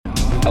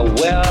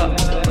aware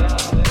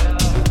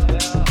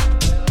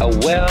of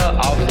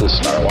this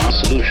marijuana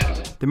solution.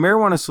 The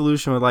Marijuana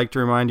Solution would like to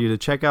remind you to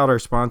check out our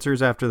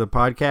sponsors after the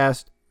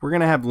podcast. We're going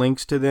to have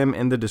links to them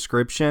in the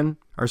description.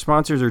 Our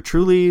sponsors are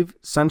TrueLeaf,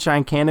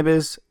 Sunshine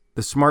Cannabis,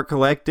 The Smart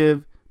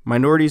Collective,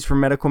 Minorities for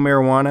Medical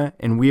Marijuana,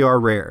 and We Are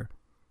Rare.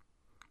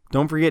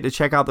 Don't forget to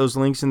check out those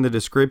links in the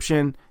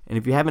description. And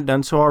if you haven't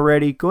done so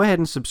already, go ahead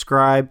and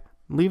subscribe.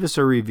 Leave us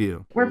a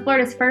review. We're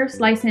Florida's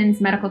first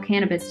licensed medical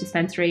cannabis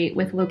dispensary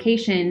with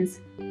locations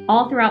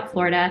all throughout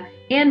Florida,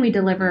 and we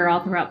deliver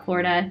all throughout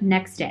Florida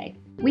next day.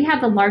 We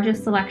have the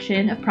largest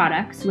selection of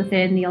products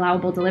within the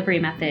allowable delivery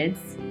methods.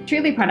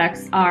 TrueLeaf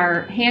products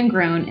are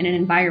hand-grown in an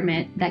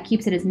environment that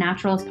keeps it as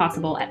natural as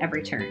possible at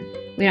every turn.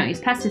 We don't use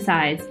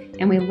pesticides,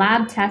 and we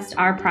lab test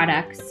our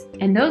products,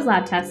 and those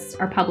lab tests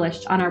are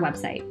published on our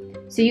website.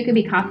 So you can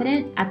be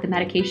confident at the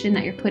medication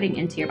that you're putting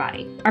into your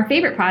body. Our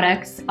favorite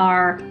products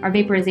are our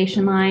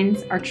vaporization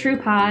lines, our True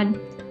Pod,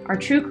 our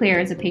True Clear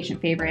is a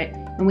patient favorite,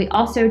 and we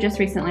also just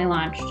recently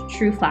launched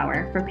True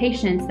Flower for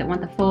patients that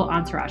want the full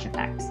entourage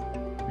effect.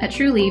 At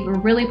TrueLeaf, we're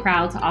really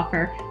proud to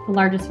offer the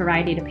largest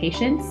variety to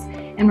patients,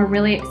 and we're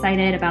really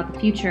excited about the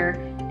future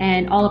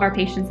and all of our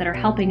patients that are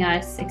helping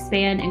us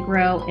expand and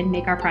grow and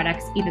make our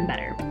products even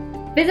better.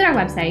 Visit our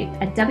website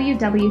at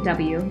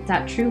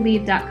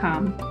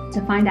www.trueleaf.com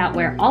to find out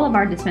where all of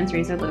our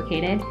dispensaries are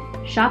located,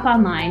 shop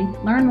online,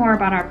 learn more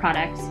about our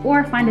products,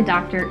 or find a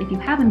doctor if you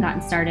haven't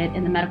gotten started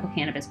in the medical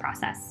cannabis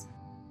process.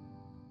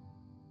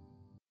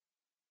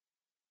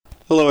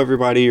 Hello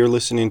everybody, you're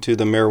listening to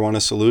The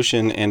Marijuana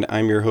Solution, and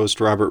I'm your host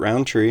Robert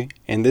Roundtree.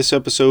 In this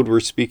episode we're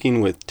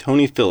speaking with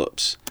Tony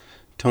Phillips.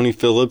 Tony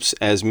Phillips,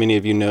 as many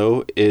of you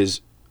know,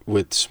 is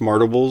with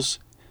SMRTables,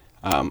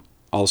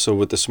 also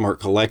with the Smart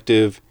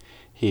Collective.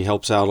 He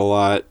helps out a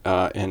lot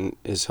and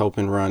is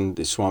helping run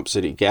the Swamp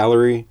City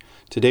Gallery.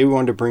 Today we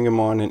wanted to bring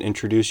him on and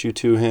introduce you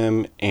to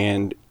him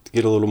and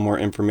get a little more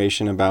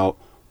information about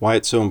why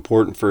it's so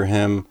important for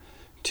him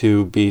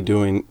to be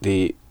doing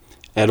the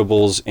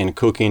edibles and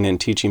cooking and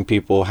teaching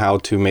people how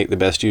to make the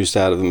best use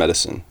out of the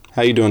medicine.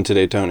 How you doing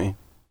today, Tony?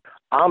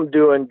 I'm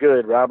doing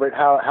good, Robert.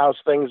 How's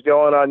things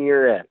going on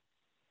your end?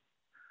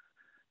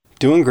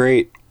 Doing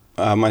great.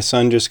 My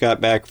son just got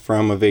back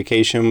from a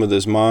vacation with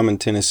his mom in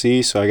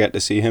Tennessee, so I got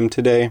to see him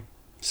today.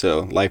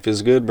 So life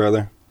is good,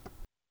 brother.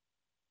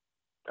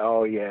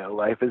 Oh yeah,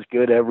 life is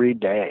good every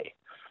day.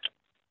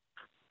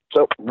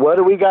 So what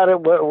do we got?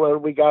 What do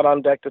we got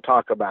on deck to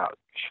talk about?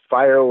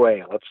 Fire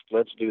away.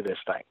 Let's do this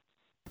thing.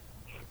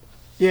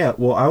 Yeah,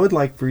 well, I would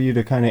like for you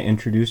to kind of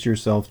introduce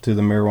yourself to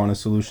the Marijuana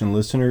Solution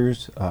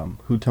listeners,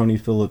 who Tony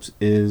Phillips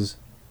is,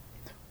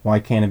 why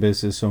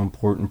cannabis is so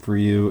important for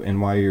you,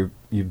 and why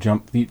you've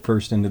jumped feet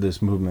first into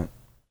this movement.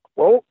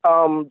 Well,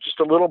 just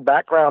a little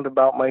background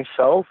about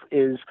myself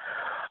is,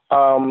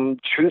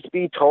 truth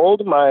be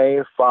told,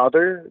 my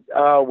father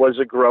was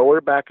a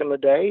grower back in the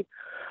day.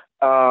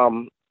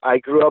 I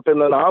grew up in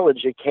the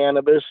knowledge of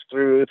cannabis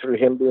through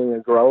him being a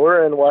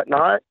grower and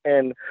whatnot,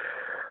 and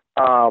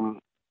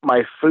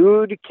my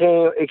food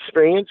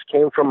experience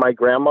came from my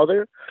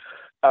grandmother,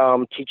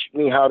 teaching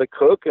me how to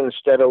cook.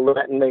 Instead of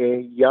letting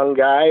a young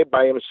guy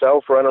by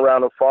himself run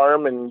around a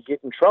farm and get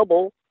in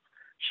trouble,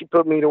 she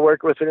put me to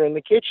work with her in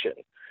the kitchen.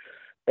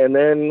 And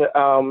then,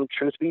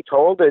 truth be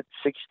told, at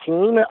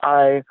 16,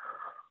 I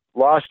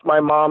lost my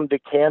mom to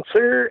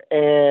cancer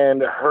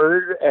and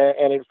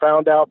had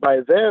found out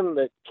by then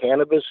that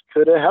cannabis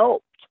could have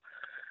helped.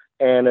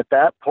 And at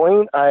that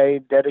point,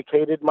 I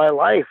dedicated my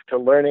life to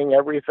learning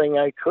everything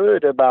I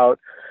could about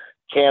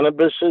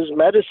cannabis as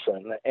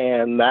medicine.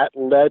 And that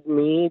led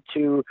me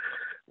to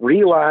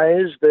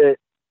realize that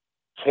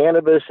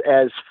cannabis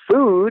as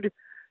food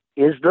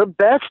is the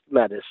best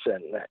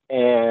medicine.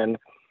 And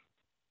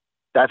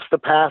that's the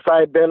path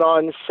I've been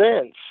on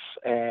since.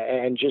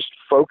 And just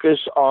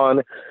focus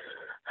on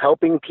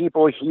helping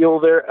people heal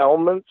their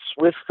ailments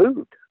with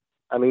food.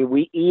 I mean,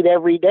 we eat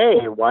every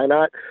day. Why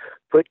not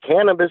put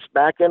cannabis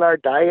back in our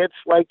diets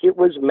like it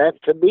was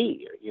meant to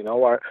be? You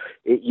know,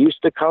 it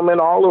used to come in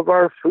all of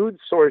our food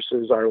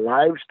sources. Our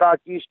livestock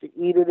used to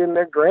eat it in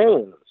their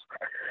grains.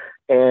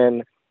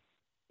 And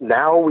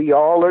now we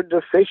all are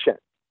deficient.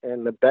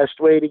 And the best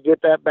way to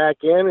get that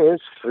back in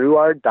is through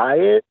our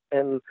diet,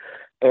 and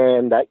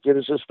that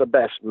gives us the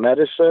best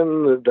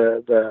medicine,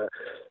 the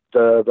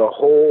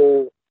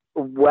whole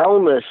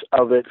wellness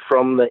of it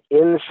from the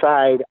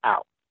inside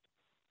out.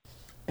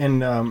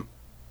 And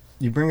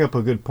you bring up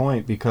a good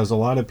point, because a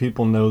lot of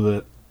people know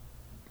that,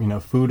 you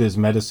know, food is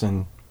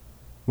medicine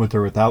with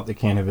or without the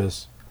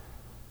cannabis.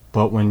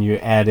 But when you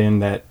add in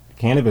that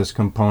cannabis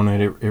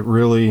component, it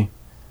really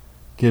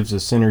gives a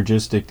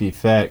synergistic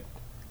effect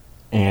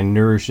and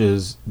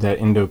nourishes that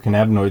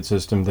endocannabinoid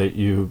system that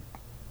you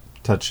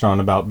touched on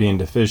about being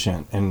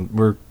deficient. And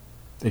we're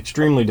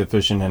extremely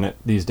deficient in it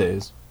these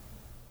days.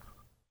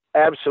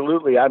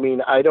 Absolutely. I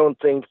mean, I don't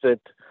think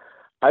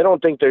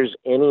there's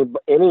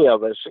any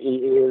of us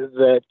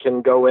that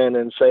can go in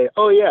and say,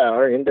 oh yeah,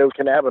 our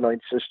endocannabinoid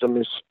system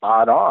is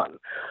spot on.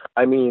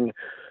 I mean,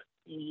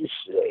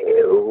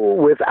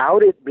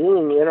 without it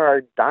being in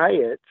our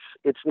diets,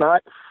 it's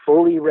not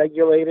fully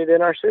regulated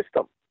in our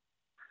system.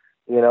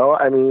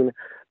 I mean,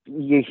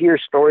 you hear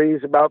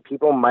stories about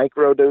people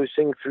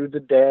microdosing through the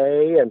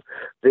day, and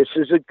this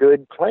is a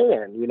good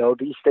plan.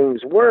 These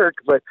things work,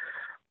 but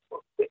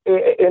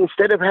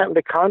instead of having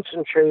to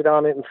concentrate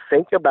on it and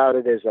think about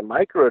it as a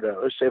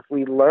microdose, if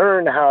we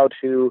learn how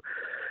to,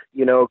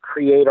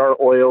 create our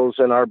oils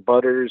and our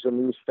butters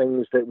and these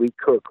things that we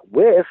cook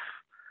with,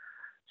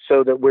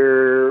 so that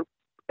we're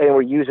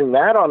using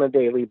that on a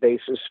daily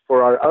basis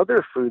for our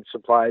other food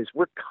supplies,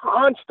 we're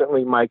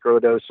constantly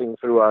microdosing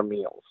through our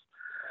meals.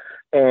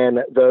 And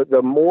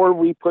the more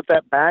we put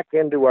that back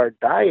into our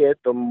diet,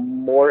 the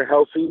more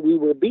healthy we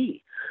will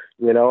be.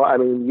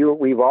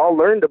 We've all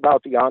learned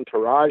about the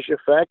entourage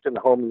effect and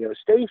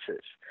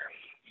homeostasis.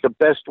 The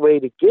best way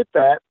to get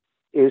that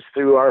is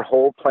through our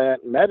whole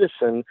plant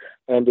medicine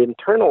and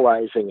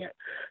internalizing it.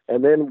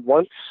 And then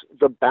once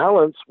the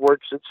balance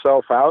works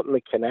itself out and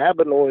the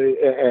cannabinoid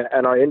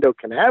and our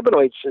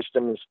endocannabinoid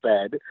system is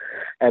fed,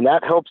 and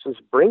that helps us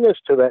bring us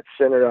to that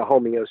center of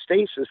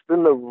homeostasis,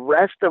 then the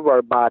rest of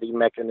our body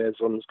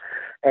mechanisms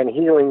and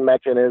healing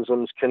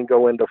mechanisms can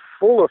go into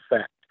full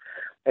effect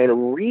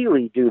and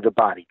really do the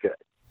body good.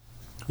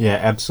 Yeah,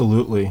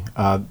 absolutely.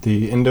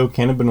 The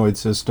endocannabinoid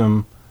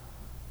system,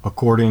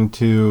 according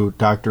to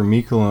Dr.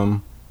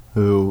 Mikulam,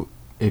 who,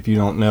 if you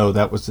don't know,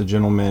 that was the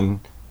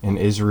gentleman in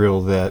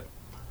Israel that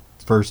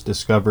first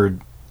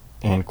discovered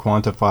and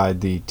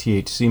quantified the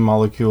THC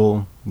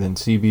molecule, then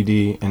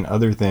CBD and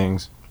other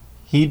things.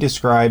 He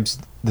describes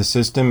the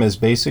system as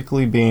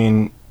basically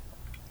being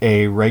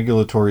a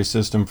regulatory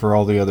system for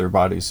all the other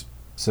body's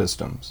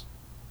systems.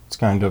 It's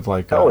kind of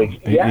like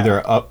it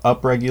either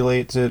up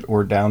regulates it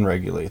or down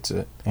regulates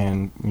it.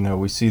 And,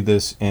 we see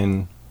this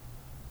in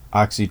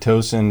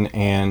oxytocin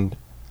and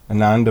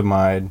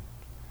anandamide.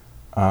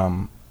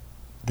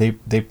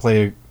 They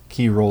play a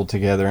key role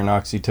together, and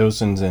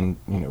oxytocin's in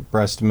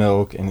breast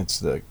milk, and it's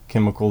the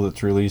chemical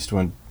that's released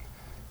when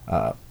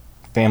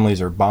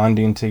families are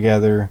bonding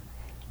together,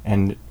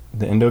 and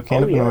the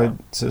endocannabinoid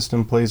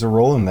system plays a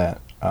role in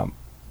that.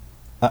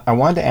 I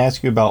wanted to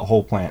ask you about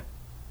whole plant.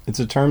 It's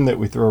a term that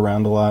we throw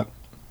around a lot.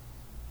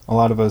 A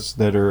lot of us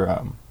that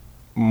are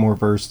more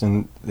versed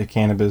in the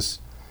cannabis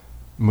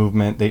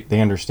movement,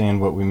 they understand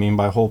what we mean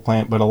by whole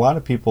plant, but a lot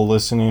of people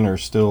listening are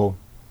still,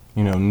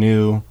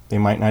 new. They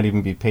might not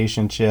even be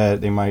patients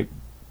yet. They might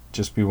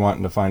just be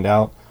wanting to find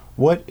out.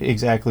 What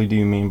exactly do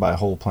you mean by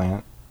whole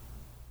plant?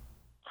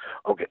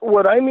 Okay,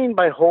 what I mean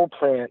by whole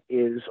plant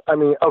is,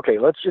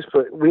 let's just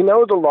we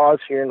know the laws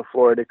here in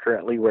Florida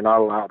currently, we're not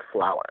allowed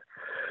flower.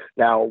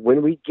 Now,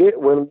 when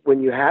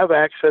you have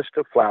access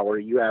to flower,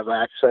 you have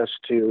access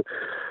to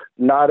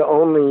not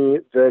only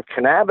the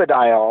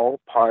cannabidiol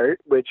part,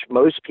 which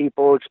most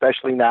people,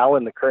 especially now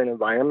in the current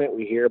environment,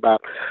 we hear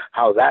about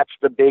how that's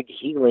the big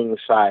healing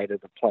side of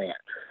the plant.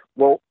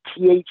 Well,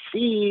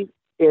 THC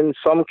in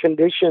some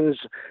conditions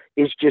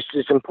is just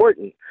as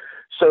important.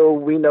 So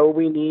we know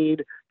we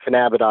need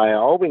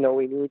cannabidiol. We know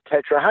we need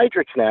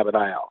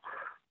tetrahydrocannabidiol.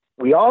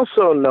 We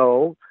also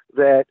know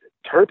that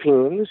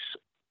terpenes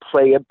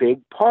play a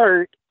big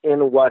part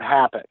in what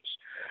happens.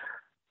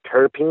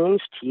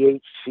 Terpenes,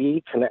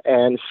 THC,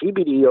 and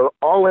CBD are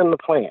all in the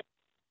plant,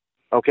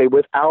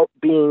 without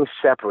being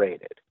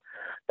separated.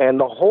 And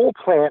the whole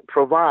plant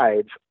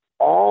provides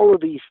all of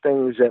these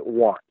things at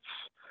once,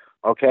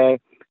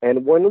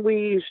 And when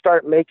we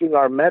start making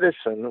our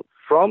medicine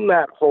from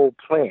that whole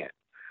plant,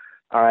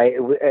 all right,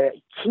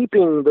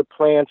 keeping the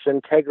plant's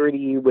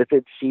integrity with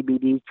its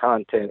CBD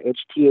content,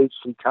 its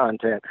THC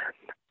content,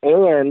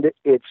 and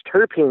its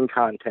terpene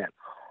content,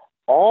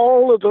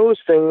 all of those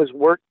things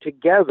work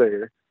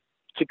together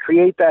to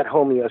create that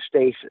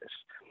homeostasis.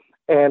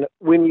 And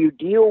when you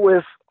deal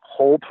with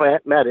whole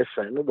plant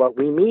medicine, what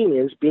we mean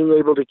is being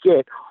able to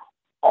get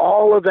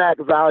all of that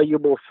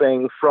valuable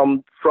thing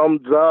from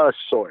the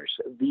source,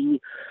 the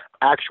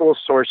actual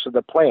source of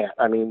the plant.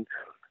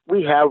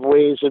 We have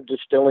ways of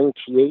distilling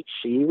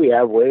THC. We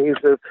have ways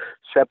of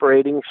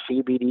separating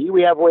CBD.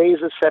 We have ways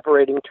of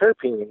separating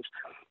terpenes.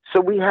 So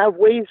we have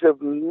ways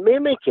of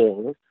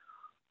mimicking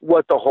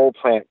what the whole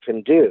plant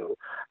can do.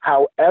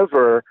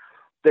 However,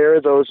 there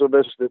are those of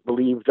us that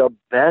believe the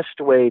best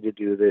way to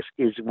do this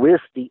is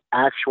with the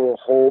actual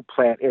whole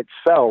plant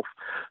itself,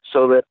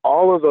 so that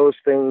all of those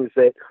things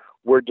that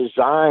were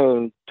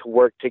designed to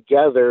work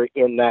together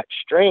in that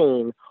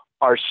strain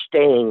are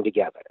staying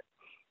together.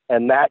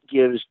 And that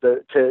gives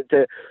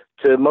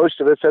to most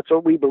of us, that's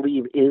what we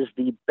believe is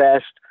the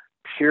best,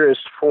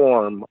 purest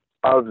form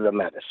of the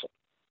medicine.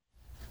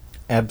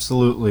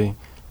 Absolutely.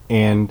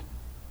 And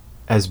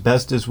as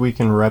best as we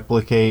can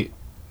replicate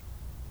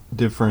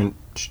different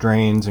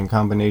strains and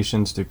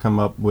combinations to come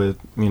up with,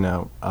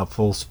 a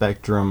full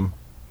spectrum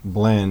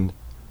blend,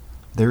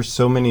 there's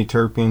so many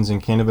terpenes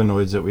and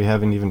cannabinoids that we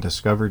haven't even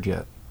discovered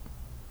yet,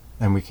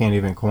 and we can't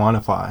even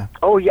quantify.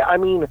 Oh, yeah.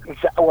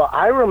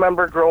 I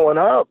remember growing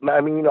up,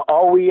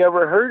 all we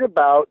ever heard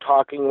about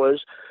talking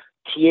was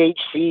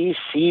THC,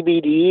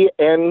 CBD,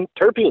 and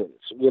terpenes.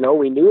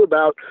 We knew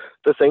about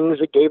the things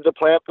that gave the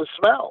plant the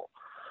smell.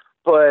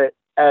 But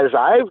as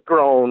I've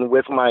grown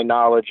with my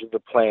knowledge of the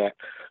plant,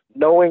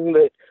 knowing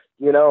that,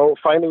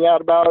 finding out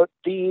about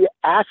the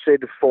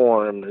acid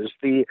forms,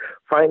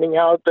 finding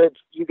out that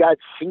you got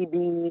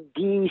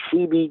CBD,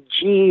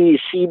 CBG,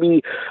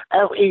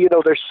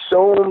 there's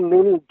so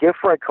many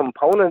different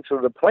components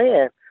of the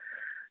plant.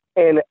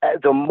 And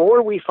the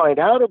more we find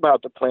out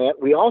about the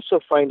plant, we also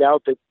find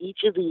out that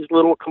each of these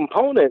little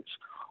components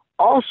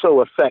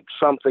also affects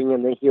something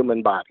in the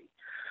human body.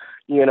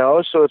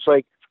 So it's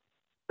like,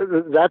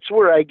 that's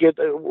where I get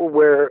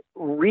where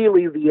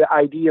really the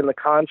idea and the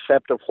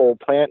concept of whole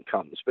plant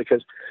comes.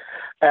 Because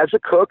as a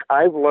cook,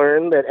 I've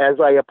learned that as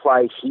I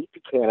apply heat to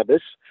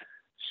cannabis,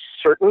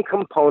 certain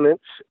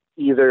components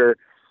either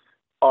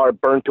are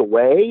burnt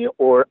away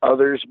or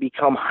others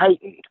become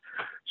heightened.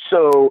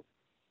 So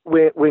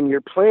when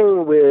you're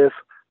playing with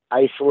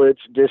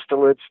isolates,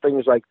 distillates,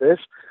 things like this,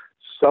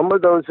 some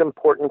of those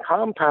important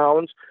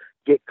compounds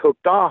get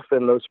cooked off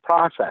in those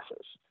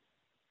processes.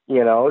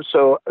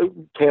 So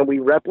can we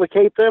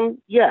replicate them?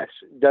 Yes.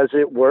 Does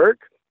it work?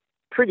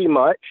 Pretty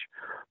much.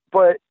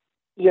 But,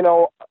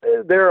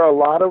 there are a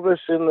lot of us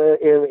in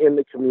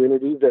the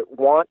community that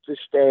want to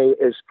stay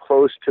as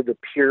close to the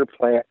pure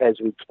plant as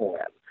we can.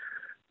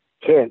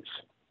 Hence,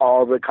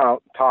 all the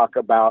talk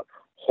about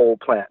whole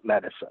plant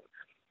medicine.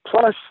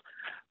 Plus,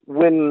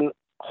 when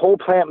whole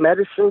plant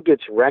medicine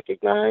gets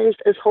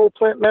recognized as whole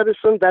plant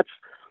medicine, that's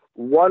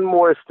one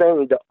more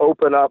thing to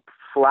open up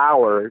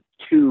flower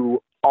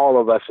to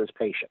all of us as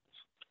patients.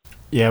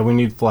 Yeah, we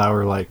need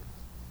flower like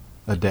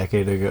a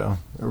decade ago.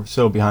 We're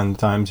so behind the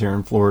times here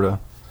in Florida.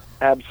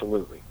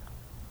 Absolutely.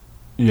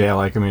 Yeah,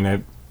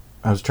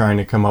 I was trying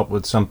to come up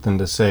with something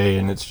to say,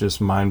 and it's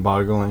just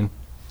mind-boggling.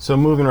 So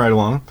moving right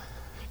along.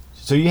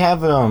 So you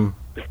have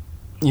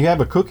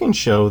a cooking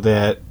show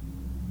that...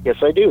 Yes,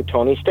 I do.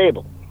 Tony's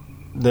Table.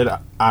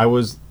 That I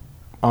was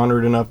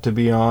honored enough to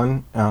be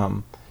on.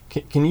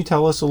 Can you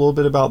tell us a little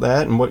bit about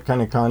that and what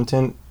kind of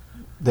content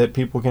that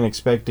people can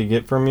expect to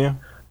get from you?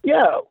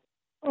 Yeah.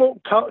 Well,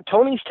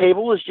 Tony's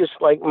Table is just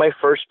like my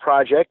first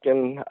project,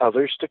 and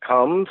others to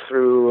come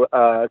through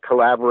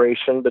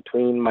collaboration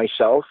between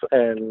myself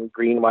and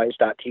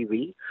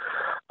greenwise.tv.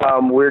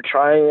 We're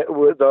trying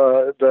with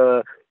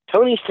the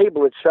Tony's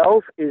Table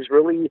itself is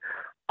really,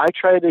 I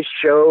try to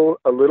show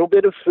a little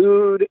bit of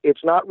food.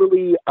 It's not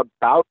really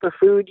about the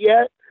food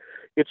yet.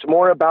 It's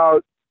more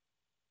about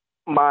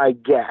my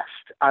guest.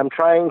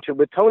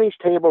 With Tony's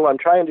Table, I'm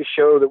trying to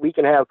show that we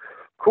can have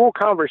cool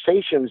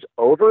conversations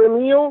over a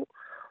meal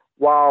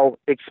while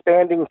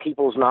expanding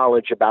people's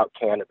knowledge about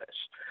cannabis.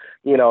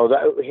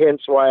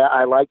 Hence why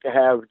I like to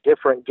have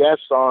different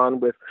guests on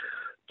with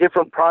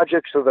different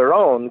projects of their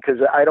own,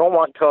 because I don't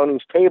want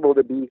Tony's Table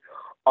to be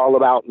all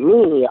about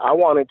me. I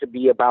want it to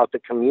be about the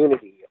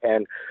community,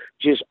 and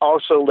just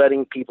also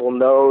letting people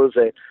know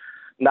that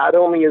not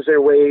only is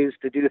there ways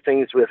to do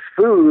things with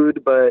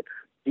food, but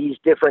these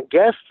different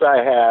guests I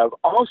have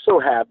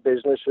also have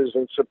businesses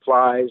and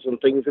supplies and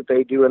things that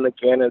they do in the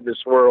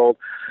cannabis world.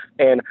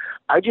 And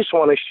I just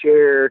want to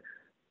share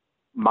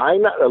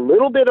a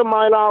little bit of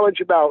my knowledge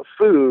about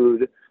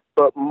food,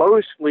 but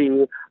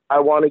mostly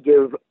I want to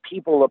give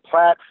people a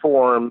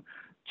platform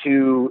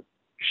to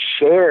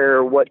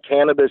share what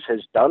cannabis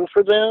has done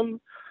for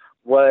them,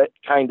 what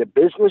kind of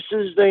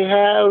businesses they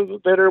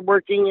have that are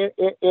working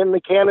in the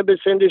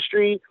cannabis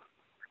industry,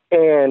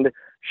 and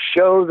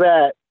show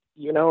that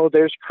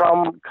there's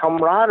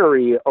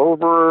camaraderie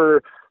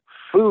over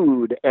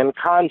food and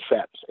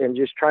concepts, and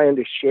just trying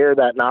to share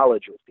that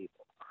knowledge with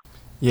people.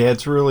 Yeah,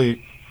 it's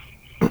really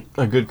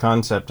a good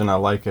concept, and I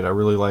like it. I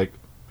really like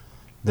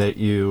that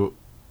you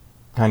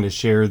kind of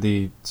share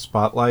the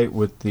spotlight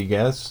with the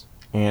guests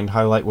and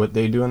highlight what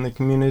they do in the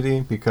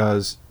community,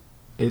 because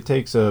it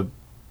takes a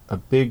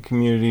big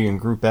community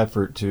and group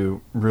effort to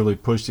really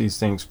push these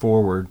things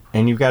forward.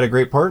 And you've got a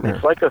great partner.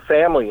 It's like a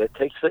family. It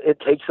takes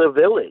a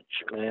village,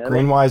 man.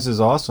 Greenwise is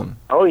awesome.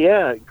 Oh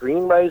yeah,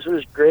 Greenwise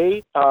was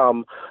great.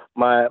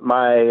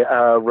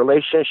 My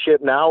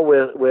relationship now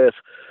with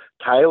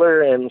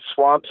Tyler and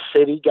Swamp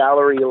City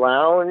Gallery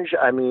Lounge.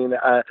 I mean,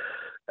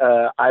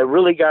 I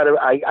really got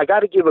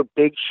to give a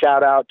big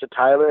shout out to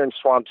Tyler and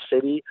Swamp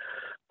City.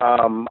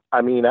 I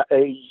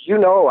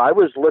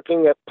was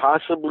looking at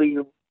possibly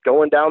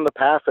going down the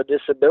path of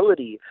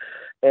disability,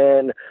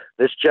 and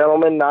this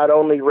gentleman not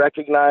only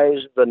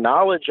recognized the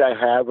knowledge I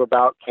have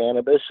about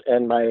cannabis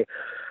and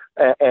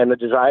the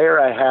desire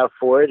I have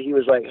for it, he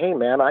was like, "Hey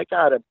man, I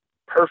got a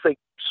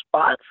perfect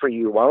spot for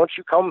you. Why don't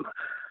you come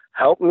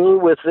help me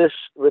with this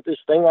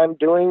thing I'm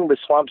doing with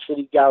Swamp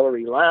City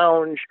Gallery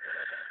Lounge?"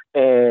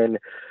 And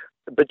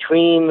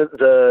between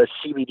the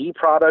CBD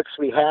products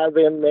we have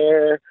in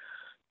there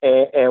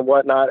and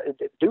whatnot,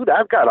 dude,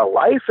 I've got a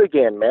life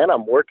again, man.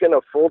 I'm working a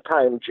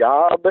full-time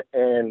job,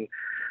 and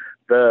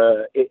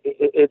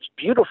it's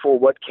beautiful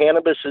what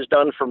cannabis has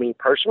done for me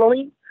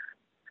personally,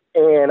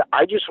 and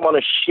I just want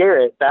to share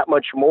it that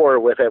much more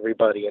with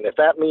everybody. And if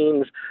that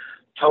means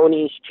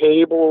Tony's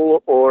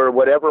Table or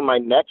whatever my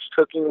next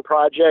cooking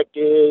project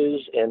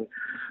is. And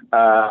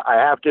I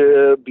have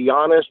to be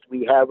honest,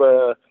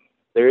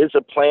 there is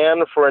a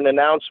plan for an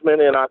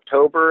announcement in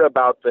October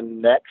about the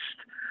next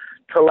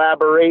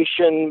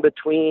collaboration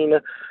between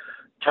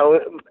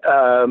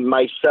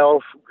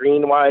myself,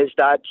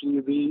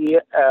 Greenwise.tv,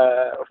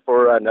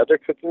 for another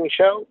cooking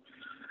show.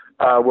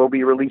 We'll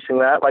be releasing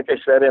that, like I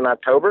said, in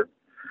October.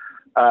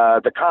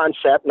 The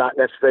concept, not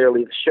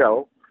necessarily the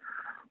show,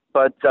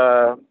 but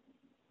we're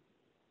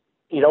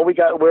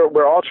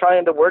all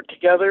trying to work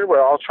together.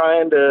 We're all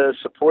trying to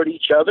support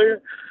each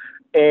other,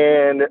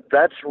 and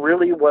that's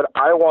really what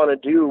I want to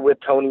do with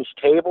Tony's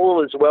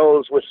Table as well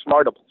as with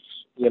SMRTables.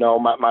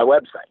 My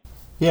website.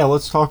 Yeah,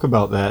 let's talk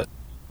about that.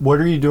 What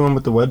are you doing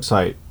with the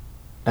website?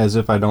 As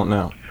if I don't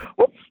know.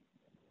 Well,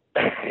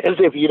 as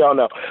if you don't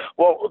know.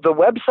 Well, the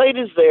website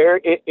is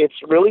there.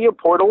 It's really a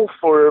portal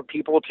for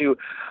people to,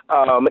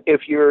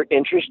 if you're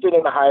interested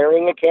in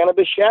hiring a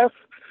cannabis chef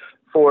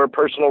for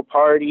personal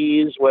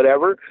parties,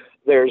 whatever,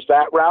 there's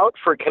that route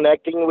for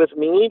connecting with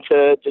me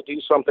to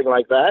do something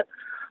like that.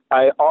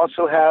 I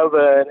also have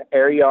an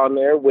area on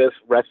there with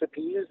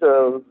recipes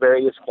of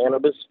various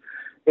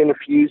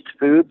cannabis-infused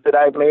foods that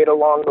I've made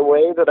along the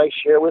way that I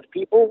share with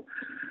people.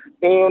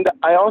 And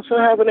I also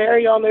have an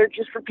area on there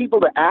just for people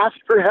to ask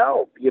for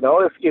help.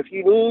 If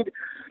you need,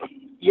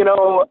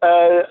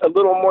 a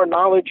little more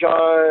knowledge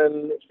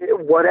on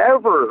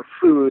whatever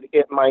food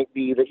it might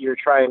be that you're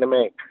trying to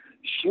make,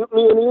 shoot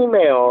me an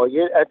email,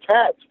 a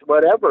text,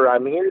 whatever.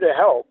 I'm here to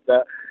help.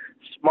 The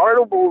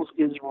SMRTables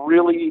is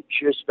really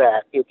just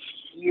that. It's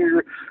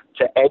here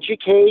to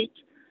educate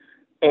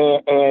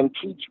and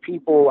teach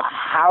people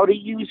how to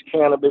use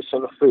cannabis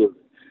in food.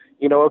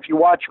 If you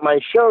watch my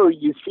show,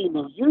 you see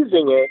me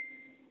using it,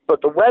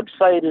 but the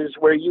website is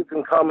where you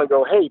can come and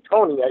go, hey,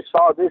 Tony, I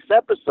saw this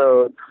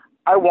episode.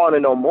 I want to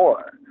know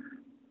more.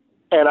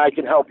 And I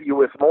can help you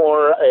with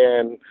more.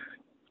 And,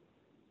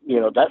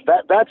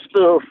 that's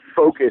the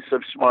focus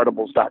of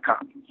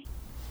SMRTables.com.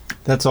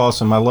 That's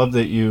awesome. I love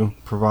that you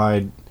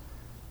provide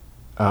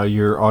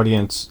your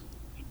audience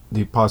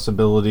the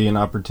possibility and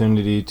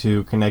opportunity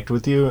to connect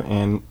with you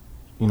and,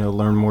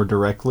 learn more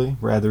directly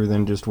rather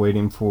than just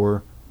waiting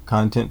for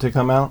content to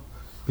come out,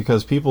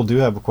 because people do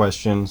have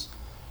questions.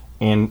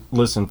 And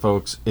listen,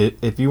 folks,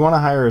 if you want to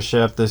hire a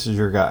chef, this is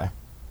your guy.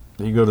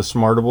 You go to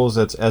SMRTables,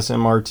 that's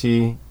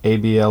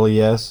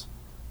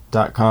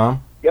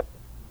SMRTables.com. Yep.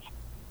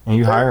 And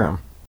you hire them.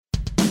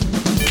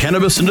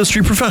 Cannabis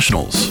industry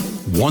professionals.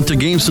 Want to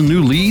gain some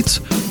new leads?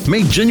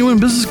 Make genuine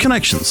business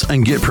connections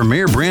and get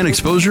premier brand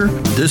exposure?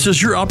 This is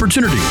your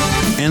opportunity.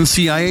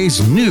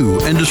 NCIA's new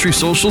industry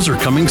socials are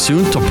coming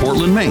soon to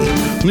Portland, Maine,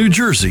 New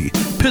Jersey,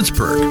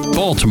 Pittsburgh,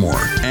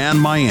 Baltimore, and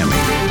Miami.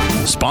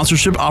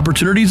 Sponsorship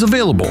opportunities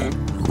available.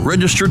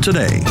 Register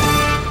today.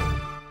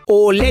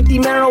 Oh, let the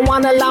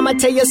marijuana llama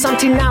tell you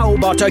something now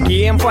about a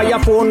game for your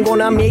phone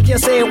gonna make you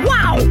say,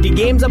 wow! The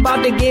game's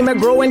about the game of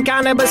growing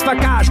cannabis for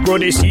cash. Grow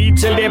the seed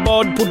till they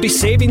bud, put the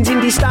savings in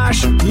the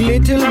stash.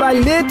 Little by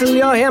little,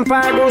 your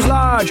empire grows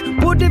large.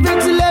 Put the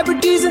big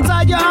celebrities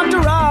inside your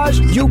entourage.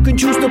 You can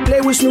choose to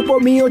play with Snoop or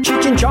me or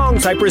Cheech and Chong,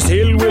 Cypress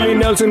Hill, Willie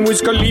Nelson, Wiz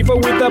Khalifa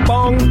with a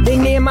bong. The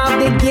name of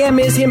the game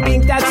is Hemp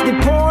Inc., that's the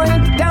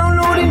point.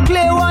 Download and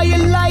play while you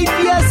light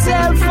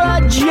yourself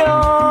a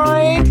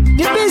joint.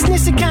 The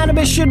business of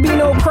cannabis should be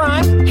no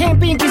crime.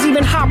 Hemp Inc. is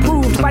even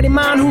hot-proofed by the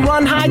man who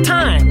run High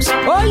Times.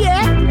 Oh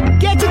yeah?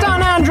 Get it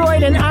on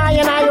Android and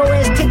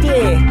iOS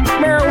today.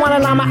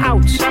 Marijuana llama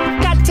out.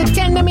 Got to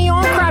tend to me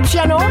on crops,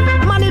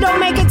 Money don't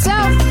make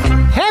itself.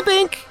 Hemp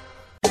Inc.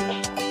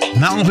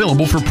 Now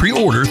available for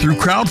pre-order through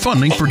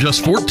crowdfunding for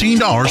just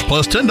 $14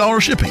 plus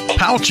 $10 shipping.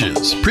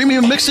 Pouches,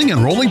 premium mixing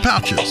and rolling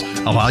pouches,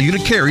 allow you to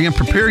carry and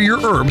prepare your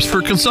herbs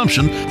for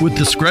consumption with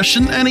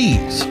discretion and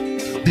ease.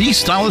 These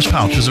stylish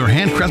pouches are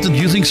handcrafted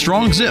using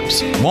strong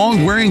zips,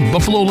 long-wearing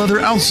buffalo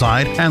leather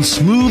outside, and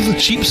smooth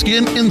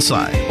sheepskin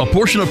inside. A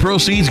portion of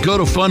proceeds go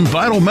to fund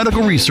vital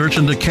medical research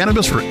into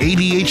cannabis for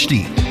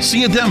ADHD.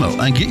 See a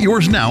demo and get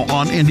yours now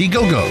on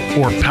Indiegogo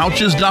or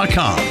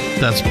Pouches.com.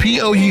 That's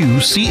POUCHZ.com.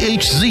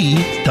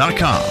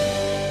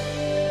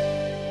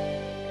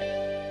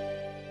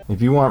 If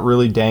you want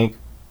really dank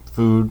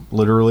food,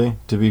 literally,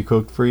 to be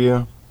cooked for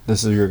you,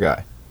 this is your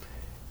guy.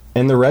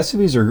 And the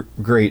recipes are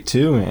great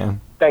too, man.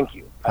 Thank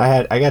you.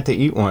 I got to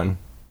eat one.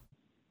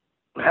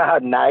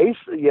 Nice.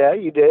 Yeah,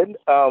 you did.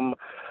 I'm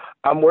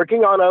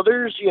working on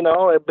others,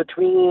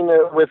 between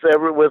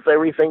with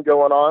everything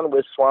going on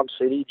with Swamp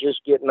City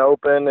just getting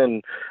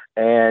open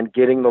and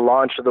getting the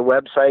launch of the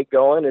website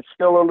going. It's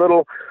still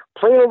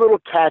playing a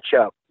little catch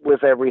up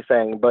with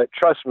everything, but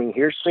trust me,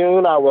 here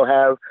soon I will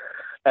have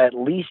at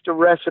least a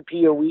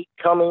recipe a week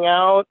coming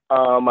out.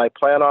 I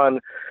plan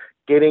on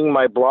getting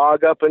my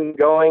blog up and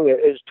going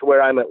is to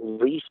where I'm at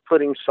least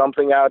putting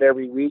something out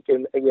every week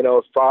and,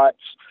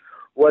 thoughts,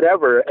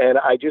 whatever. And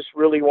I just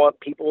really want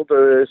people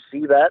to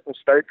see that and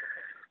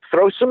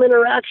throw some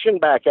interaction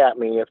back at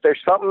me. If there's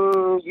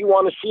something you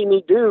want to see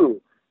me do,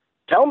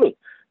 tell me.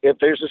 if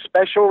there's a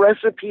special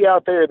recipe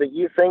out there that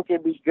you think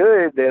would be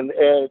good and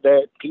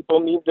that people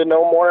need to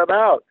know more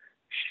about,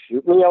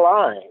 shoot me a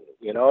line.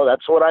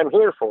 That's what I'm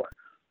here for.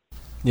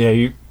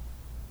 Yeah,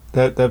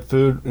 that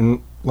food,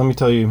 and let me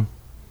tell you,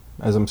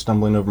 as I'm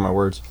stumbling over my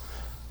words,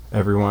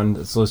 everyone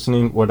that's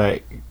listening, what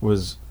I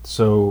was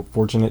so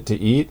fortunate to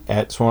eat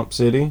at Swamp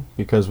City,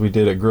 because we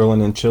did a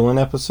grilling and chilling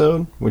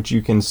episode, which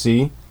you can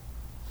see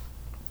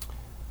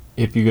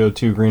if you go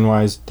to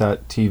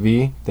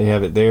greenwise.tv. They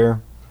have it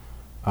there.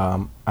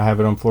 I have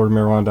it on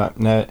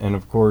floridamarijuana.net, and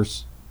of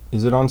course,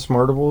 is it on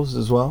SMRTables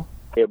as well?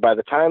 Yeah, by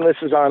the time this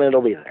is on,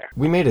 it'll be there.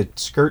 We made a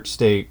skirt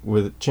steak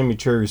with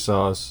chimichurri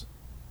sauce,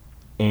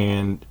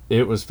 and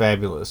it was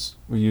fabulous.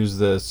 We used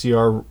the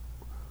CR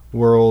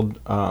World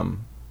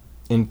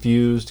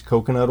infused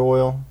coconut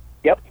oil.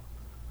 Yep.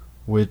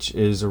 Which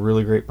is a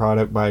really great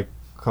product by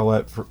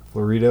Colette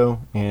Florido,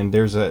 and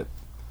there's a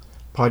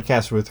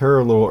podcast with her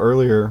a little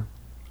earlier,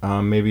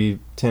 maybe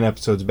 10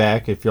 episodes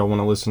back, if y'all want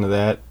to listen to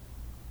that.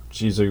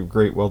 She's a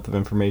great wealth of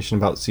information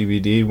about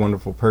CBD,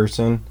 wonderful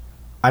person.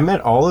 I met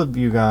all of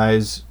you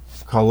guys,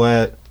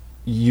 Colette,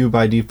 you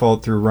by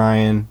default through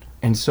Ryan,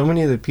 and so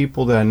many of the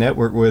people that I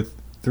network with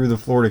through the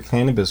Florida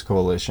Cannabis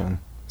Coalition.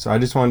 So I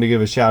just wanted to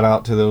give a shout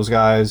out to those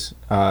guys,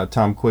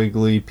 Tom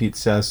Quigley, Pete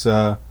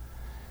Sessa,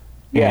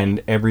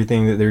 and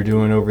everything that they're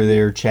doing over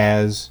there.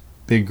 Chaz,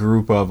 big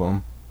group of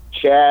them.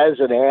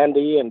 Chaz and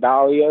Andy and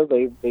Dahlia,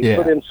 they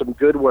put in some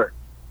good work.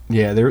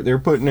 Yeah, they're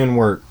putting in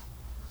work.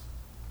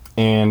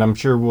 And I'm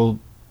sure we'll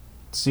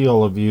see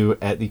all of you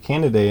at the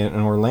Canada Day in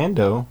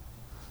Orlando.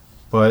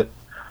 But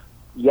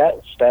yes,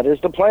 that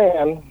is the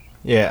plan.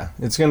 Yeah,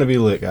 it's going to be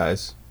lit,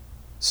 guys.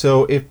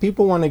 So if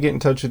people want to get in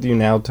touch with you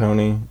now,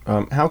 Tony,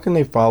 how can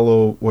they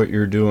follow what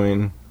you're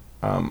doing?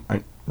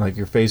 Like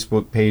your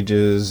Facebook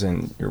pages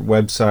and your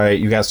website.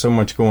 You got so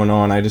much going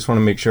on. I just want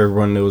to make sure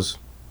everyone knows.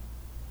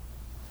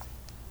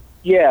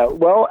 Yeah,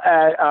 well,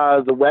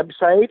 the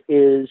website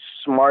is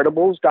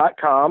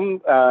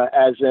SMRTables.com,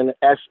 as in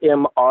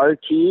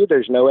SMRT,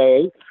 there's no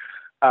A,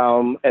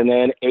 and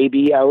then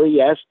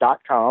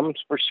ABLES.com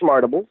for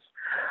SMRTables.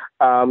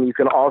 You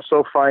can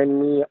also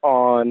find me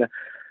on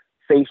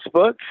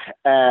Facebook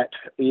at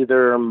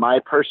either My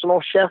Personal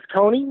Chef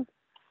Tony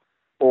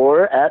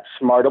or at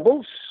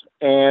SMRTables.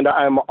 And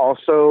I'm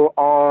also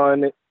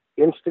on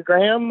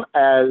Instagram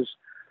as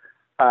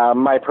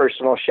My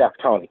Personal Chef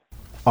Tony.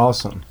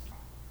 Awesome.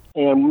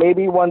 And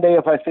maybe one day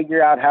if I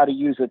figure out how to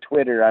use a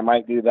Twitter, I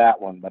might do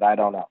that one, but I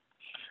don't know.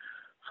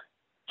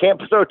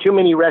 Can't throw too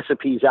many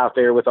recipes out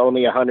there with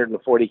only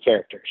 140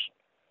 characters.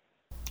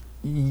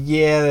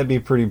 Yeah, that'd be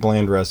a pretty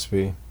bland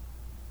recipe.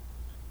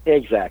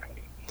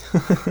 Exactly.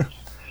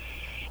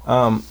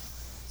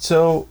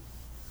 So,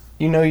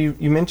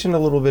 you mentioned a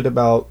little bit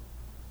about,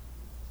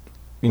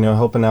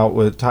 helping out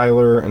with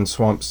Tyler and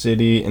Swamp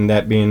City, and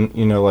that being,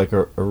 like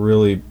a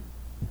really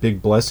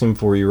big blessing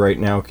for you right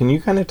now. Can you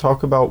kind of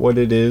talk about what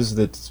it is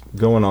that's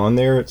going on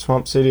there at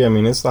Swamp City? I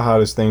mean, it's the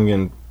hottest thing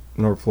in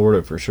North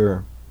Florida for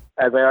sure.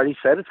 As I already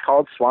said, it's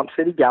called Swamp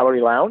City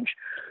Gallery Lounge.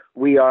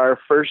 We are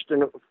first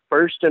and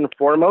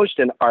foremost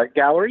an art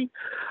gallery,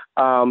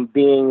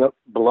 being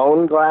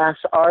blown glass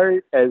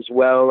art as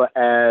well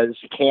as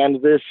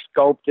canvas,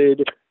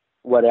 sculpted,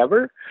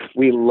 whatever.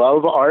 We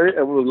love art.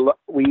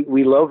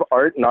 We love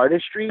art and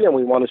artistry, and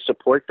we want to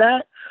support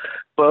that.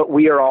 But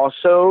we are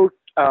also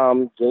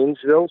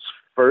Gainesville's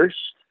first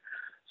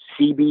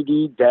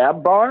CBD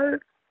dab bar,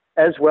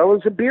 as well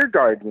as a beer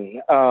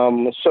garden.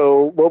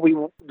 So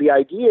the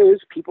idea is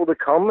people to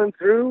come and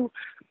through,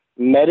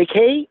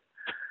 medicate,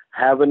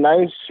 have a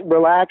nice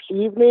relaxed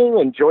evening,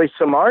 enjoy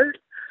some art,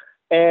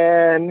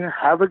 and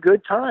have a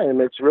good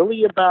time. It's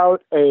really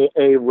about a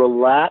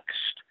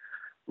relaxed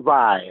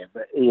vibe.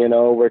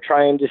 We're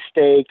trying to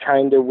stay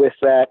kind of with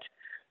that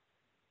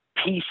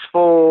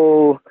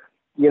peaceful,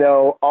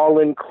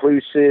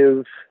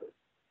 all-inclusive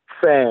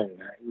thing,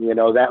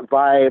 that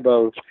vibe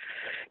of,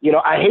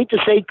 I hate to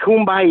say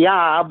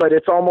kumbaya, but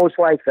it's almost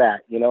like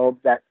that,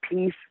 that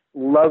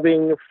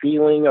peace-loving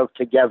feeling of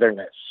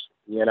togetherness,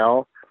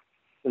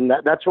 and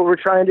that's what we're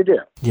trying to do.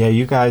 Yeah,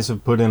 you guys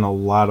have put in a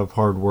lot of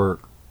hard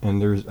work,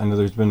 and I know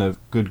there's been a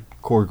good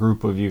core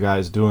group of you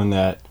guys doing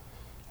that,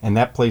 and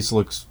that place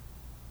looks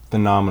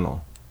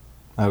phenomenal.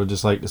 I would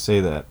just like to say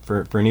that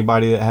for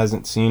anybody that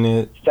hasn't seen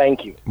it.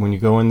 Thank you. When you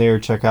go in there,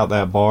 check out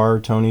that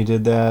bar. Tony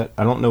did that.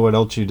 I don't know what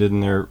else you did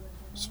in there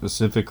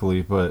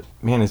specifically, but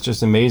man, it's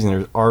just amazing.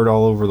 There's art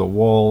all over the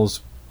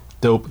walls,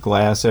 dope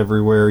glass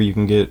everywhere. You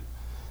can get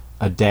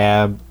a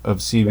dab of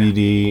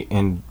CBD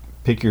and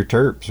pick your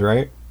terps,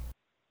 right?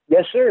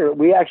 Yes, sir.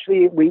 We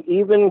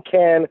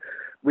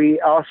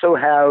also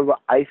have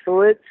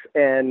isolates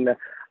and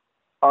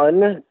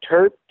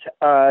unterped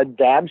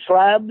dab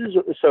slabs.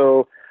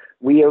 So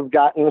we have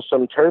gotten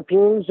some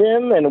terpenes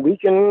in, and we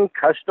can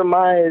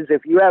customize.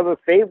 If you have a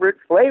favorite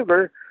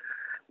flavor,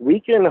 we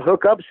can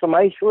hook up some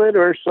isolate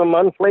or some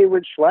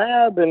unflavored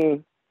slab,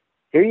 and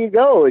here you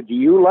go. Do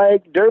you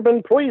like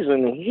Durban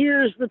Poison?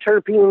 Here's the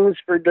terpenes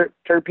for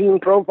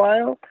terpene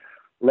profile.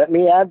 Let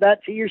me add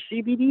that to your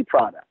CBD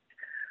product.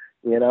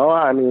 You know,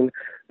 I mean,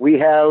 we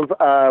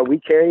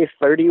carry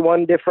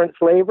 31 different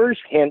flavors,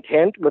 hint,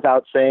 hint,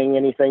 without saying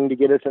anything to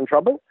get us in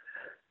trouble.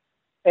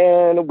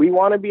 And we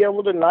want to be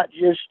able to not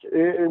just,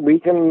 we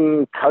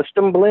can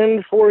custom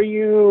blend for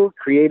you,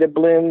 create a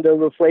blend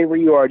of a flavor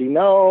you already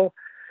know.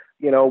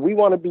 You know, we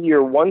want to be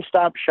your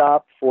one-stop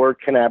shop for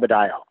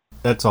cannabidiol.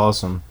 That's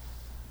awesome.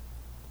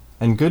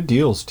 And good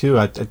deals, too.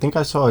 I think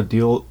I saw a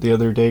deal the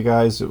other day,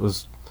 guys. It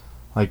was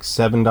like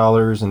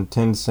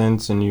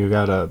 $7.10, and you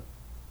got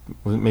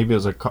maybe it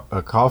was a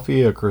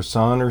coffee, a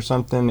croissant or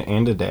something,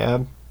 and a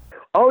dab.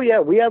 Oh, yeah.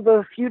 We have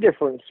a few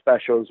different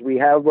specials. We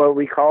have what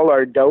we call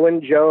our Dough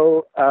and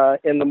Joe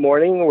in the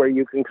morning, where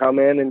you can come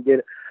in and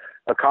get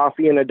a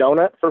coffee and a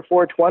donut for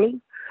 $4.20.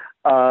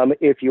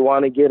 If you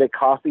want to get a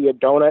coffee, a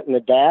donut, and a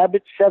dab,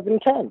 it's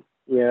 $7.10.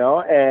 You know,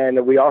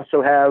 and we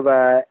also have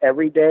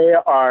every day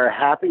our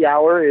happy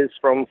hour is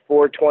from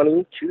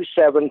 4:20 to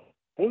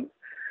 7:20,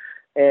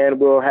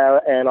 and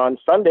on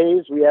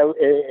Sundays we have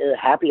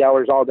happy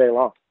hours all day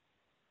long.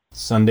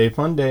 Sunday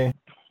fun day.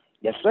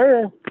 Yes,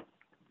 sir.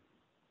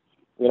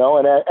 You know,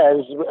 and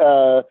as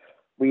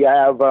we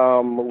have,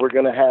 we're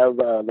going to have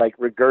like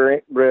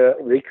recurring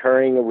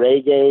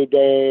reggae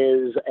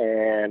days,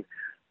 and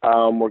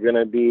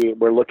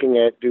we're looking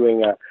at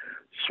doing a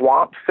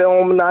swamp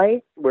film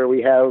night where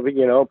we have,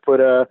 you know, put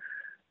a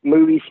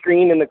movie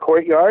screen in the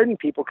courtyard and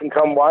people can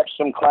come watch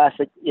some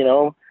classic, you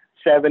know,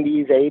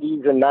 70s,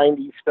 80s, and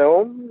 90s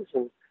films.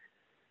 And,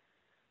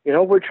 you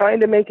know, we're trying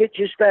to make it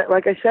just that,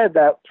 like I said,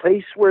 that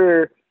place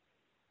where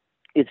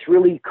it's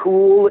really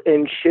cool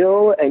and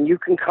chill and you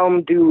can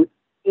come do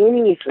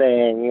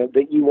anything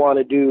that you want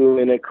to do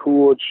in a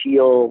cool,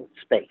 chill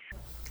space.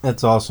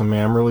 That's awesome,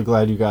 man. I'm really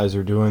glad you guys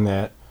are doing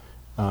that.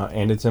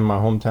 And it's in my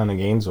hometown of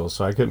Gainesville,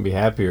 so I couldn't be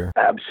happier.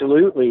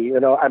 Absolutely. You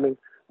know, I mean,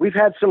 we've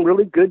had some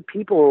really good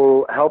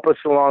people help us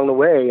along the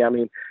way. I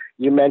mean,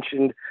 you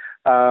mentioned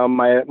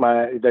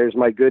there's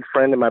my good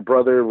friend and my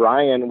brother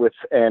Ryan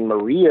and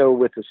Maria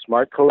with the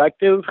Smart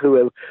Collective, who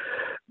have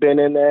been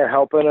in there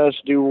helping us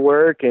do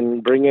work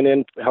and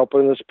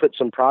helping us put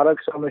some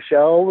products on the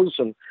shelves.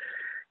 And,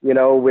 you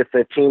know, with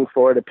the Team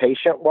Florida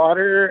Patient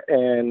Water,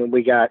 and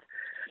we got,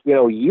 you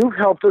know, you've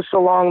helped us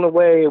along the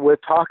way with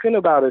talking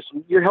about us.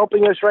 You're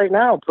helping us right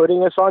now,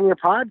 putting us on your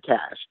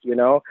podcast. You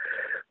know,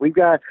 we've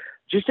got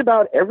just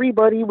about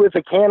everybody with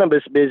a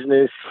cannabis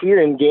business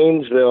here in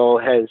Gainesville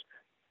has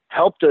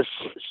helped us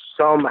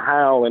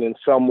somehow and in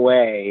some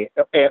way,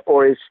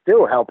 or is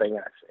still helping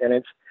us.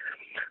 And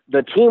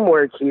the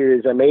teamwork here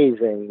is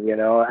amazing. You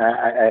know,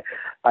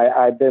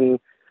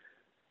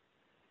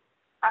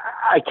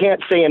 I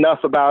can't say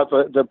enough about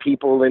the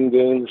people in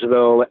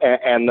Gainesville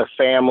and the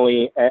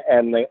family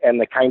and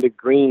the kind of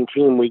green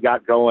team we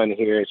got going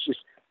here. It's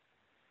just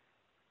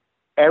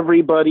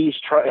everybody's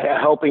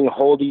helping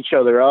hold each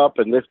other up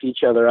and lift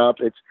each other up.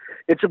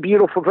 It's a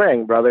beautiful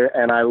thing, brother,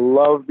 and I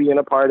love being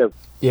a part of it.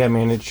 Yeah,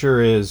 man, it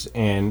sure is.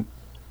 And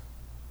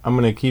I'm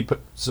going to keep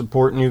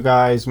supporting you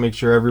guys, make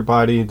sure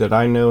everybody that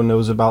I know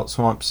knows about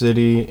Swamp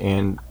City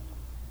and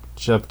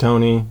Chef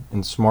Tony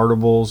and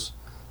SMRTables,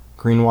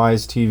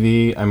 Greenwise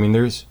TV. I mean,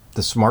 there's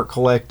the Smart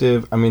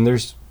Collective. I mean,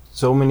 there's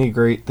so many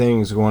great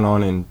things going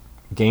on in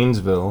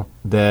Gainesville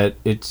that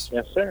it's,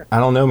 yes, sir. I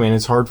don't know, man,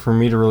 it's hard for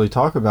me to really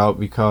talk about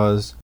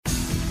because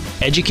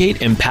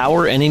Educate,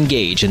 empower, and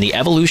engage in the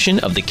evolution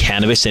of the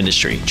cannabis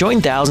industry.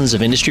 Join thousands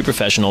of industry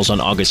professionals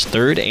on August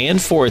 3rd and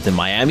 4th in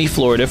Miami,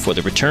 Florida for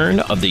the return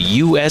of the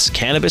U.S.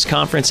 Cannabis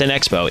Conference and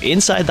Expo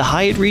inside the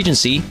Hyatt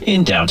Regency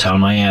in downtown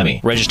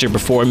Miami. Register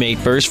before May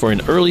 1st for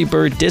an early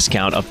bird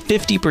discount of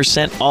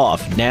 50%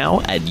 off now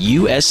at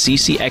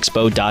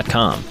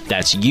usccexpo.com.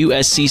 That's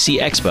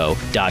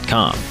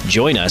usccexpo.com.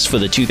 Join us for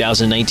the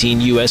 2019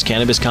 U.S.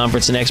 Cannabis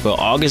Conference and Expo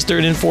August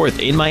 3rd and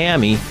 4th in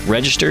Miami.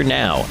 Register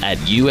now at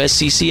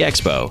usccexpo.com.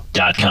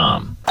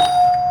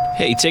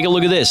 Hey, take a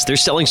look at this. They're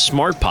selling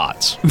smart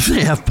pots.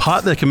 They have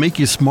pot that can make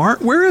you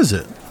smart? Where is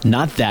it?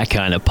 Not that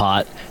kind of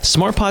pot.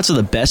 Smart pots are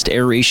the best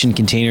aeration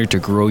container to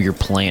grow your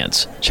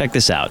plants. Check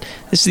this out.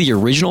 This is the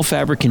original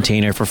fabric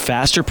container for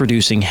faster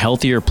producing,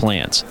 healthier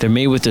plants. They're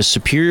made with a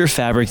superior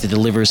fabric that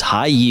delivers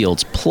high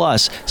yields.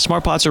 Plus,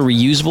 smart pots are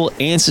reusable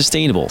and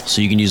sustainable,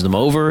 so you can use them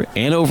over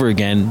and over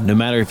again, no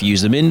matter if you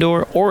use them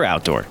indoor or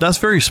outdoor. That's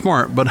very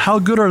smart, but how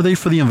good are they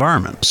for the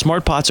environment?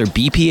 Smart pots are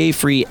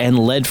BPA-free and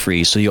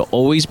lead-free, so you'll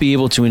always be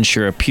able to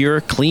ensure a pure,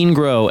 clean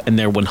grow, and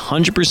they're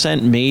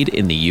 100% made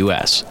in the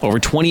U.S. Over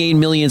 28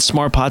 million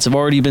smart pots have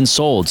already been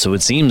sold, so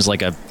it seems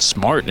like a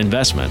smart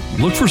investment.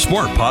 Look for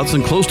smart pots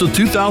in close to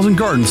 2,000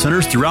 garden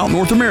centers throughout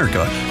North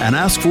America and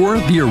ask for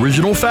the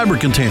original fabric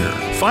container.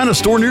 Find a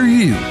store near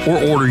you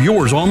or order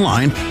yours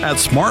online at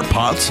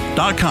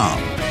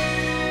smartpots.com.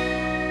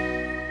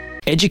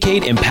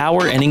 Educate,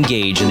 empower, and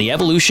engage in the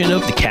evolution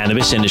of the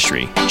cannabis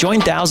industry.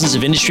 Join thousands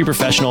of industry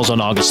professionals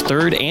on August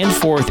 3rd and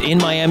 4th in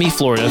Miami,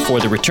 Florida for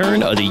the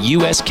return of the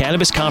U.S.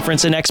 Cannabis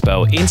Conference and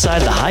Expo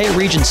inside the Hyatt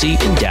Regency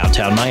in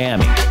downtown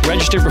Miami.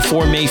 Register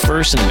before May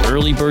 1st and an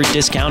early bird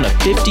discount of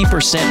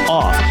 50%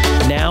 off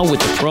now with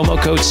the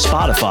promo code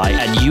Spotify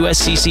at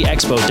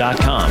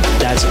usccexpo.com.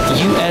 That's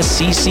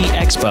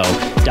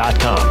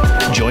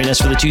usccexpo.com. Join us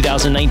for the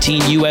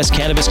 2019 U.S.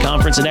 Cannabis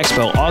Conference and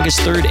Expo August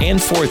 3rd and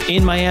 4th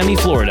in Miami,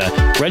 Florida.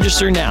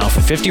 Register now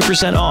for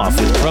 50% off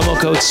with promo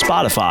code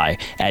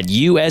Spotify at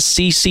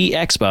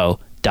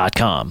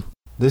usccexpo.com.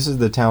 This is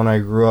the town I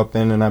grew up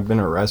in, and I've been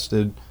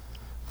arrested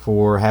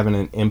for having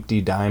an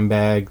empty dime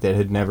bag that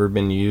had never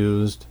been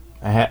used.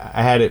 I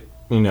had it,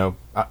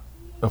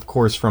 of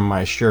course, from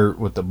my shirt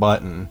with the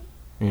button,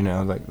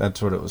 like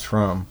that's what it was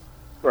from.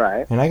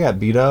 Right. And I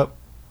got beat up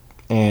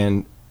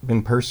and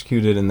been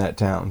persecuted in that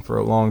town for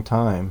a long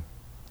time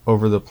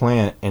over the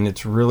plant, and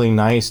it's really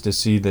nice to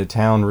see the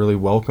town really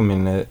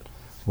welcoming it,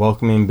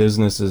 welcoming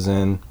businesses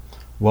in,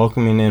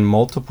 welcoming in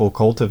multiple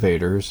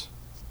cultivators.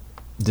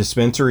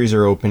 Dispensaries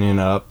are opening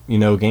up.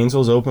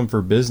 Gainesville's open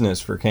for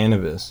business for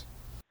cannabis.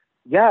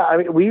 Yeah, I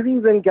mean, we've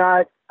even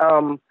got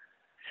some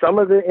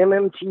of the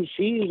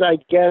MMTCs, I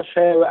guess,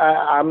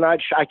 I'm not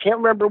sure, I can't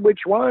remember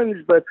which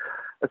ones, but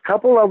a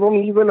couple of them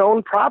even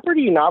own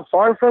property not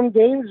far from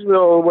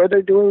Gainesville where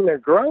they're doing their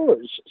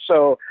grows.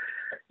 So,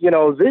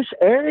 this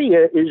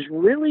area is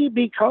really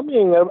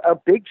becoming a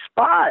big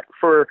spot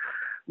for,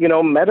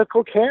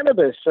 medical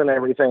cannabis and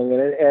everything.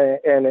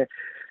 And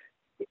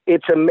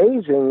it's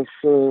amazing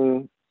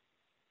seeing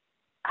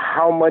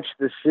how much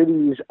the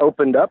city's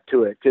opened up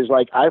to it. Because,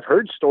 I've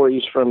heard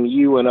stories from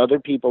you and other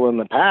people in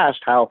the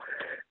past how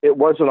it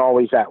wasn't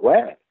always that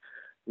way,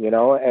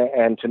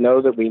 and to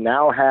know that we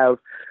now have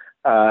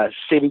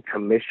city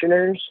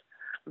commissioners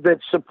that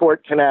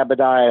support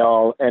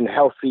cannabidiol and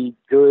healthy,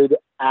 good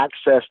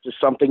access to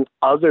something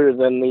other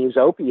than these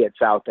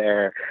opiates out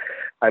there.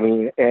 I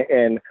mean,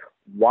 and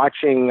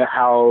watching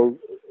how,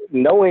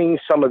 knowing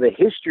some of the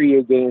history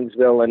of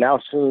Gainesville and now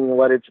seeing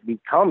what it's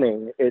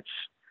becoming, it's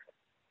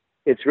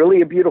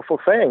really a beautiful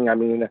thing. I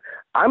mean,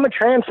 I'm a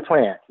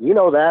transplant,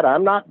 that.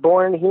 I'm not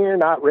born here,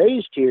 not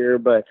raised here,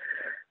 but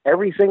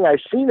everything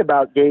I've seen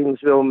about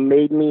Gainesville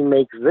made me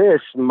make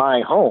this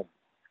my home.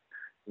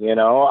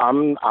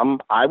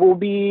 I will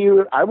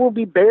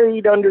be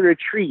buried under a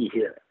tree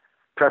here,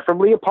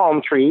 preferably a palm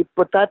tree,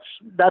 but that's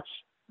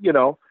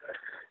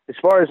as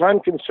far as I'm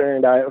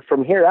concerned,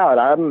 from here out,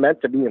 I'm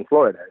meant to be in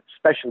Florida,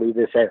 especially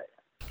this area.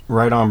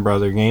 Right on,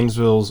 brother.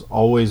 Gainesville's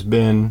always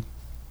been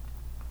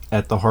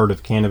at the heart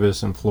of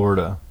cannabis in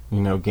Florida.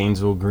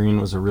 Gainesville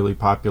Green was a really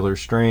popular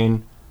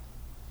strain.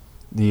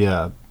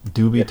 The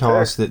doobie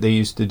toss that they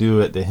used to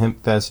do at the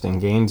Hemp Fest in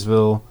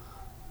Gainesville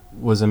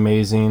was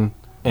amazing.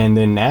 And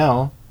then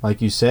now,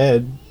 like you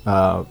said,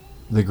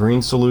 the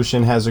Green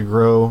Solution has a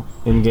grow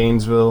in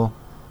Gainesville,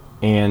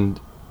 and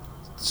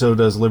so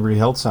does Liberty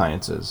Health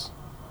Sciences.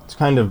 It's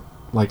kind of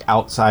like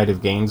outside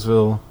of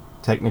Gainesville,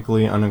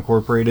 technically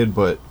unincorporated,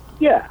 but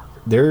yeah,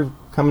 they're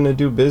coming to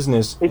do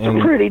business.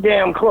 It's pretty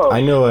damn close. I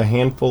know a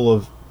handful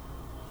of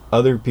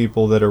other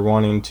people that are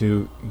wanting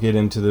to get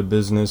into the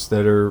business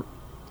that are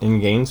in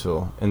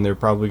Gainesville, and they're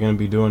probably going to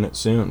be doing it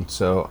soon.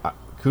 So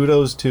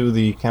kudos to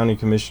the county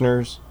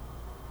commissioners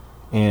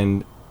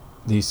and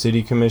the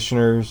city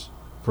commissioners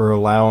for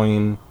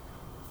allowing,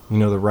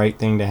 the right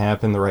thing to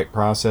happen, the right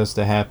process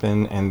to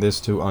happen, and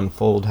this to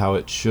unfold how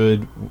it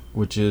should,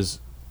 which is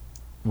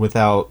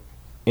without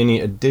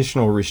any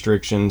additional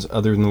restrictions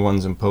other than the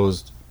ones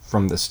imposed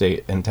from the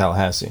state in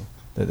Tallahassee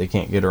that they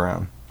can't get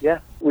around. Yeah,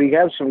 we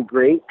have some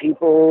great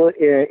people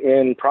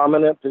in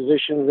prominent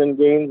positions in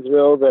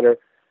Gainesville that are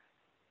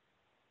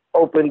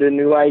open to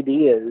new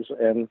ideas,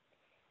 and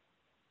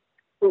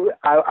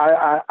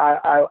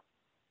I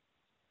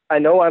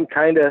know I'm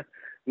kind of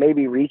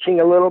maybe reaching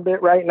a little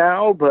bit right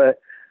now, but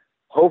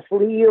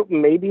hopefully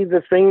maybe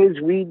the things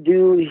we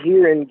do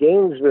here in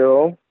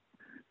Gainesville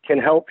can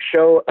help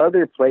show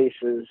other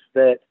places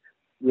that,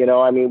 we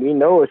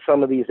know of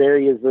some of these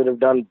areas that have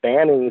done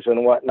bannings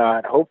and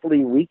whatnot.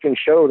 Hopefully we can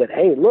show that,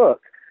 hey,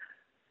 look,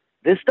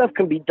 this stuff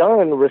can be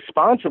done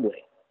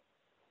responsibly,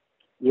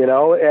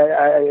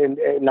 and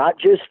not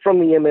just from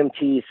the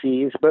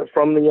MMTCs, but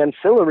from the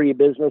ancillary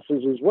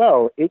businesses as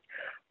well.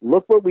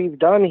 Look what we've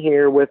done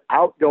here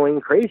without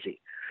going crazy.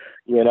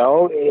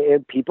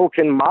 People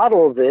can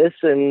model this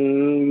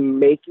and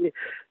make it,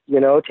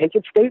 take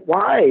it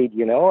statewide.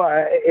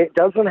 It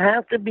doesn't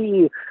have to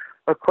be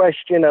a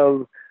question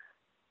of,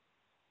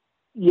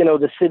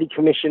 the city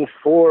commission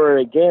for or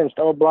against,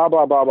 blah,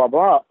 blah, blah, blah,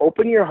 blah.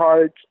 Open your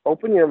hearts,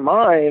 open your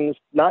minds,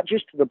 not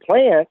just to the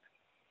plant,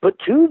 but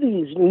to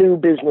these new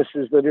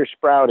businesses that are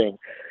sprouting.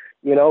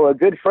 A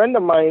good friend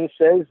of mine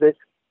says that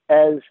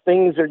as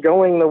things are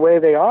going the way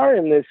they are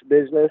in this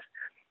business,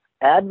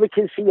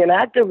 advocacy and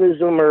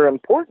activism are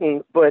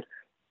important, but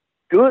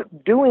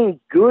doing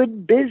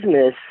good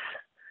business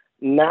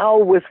now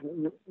with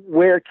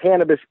where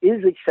cannabis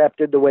is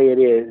accepted the way it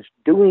is,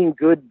 doing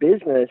good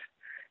business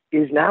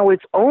is now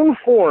its own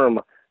form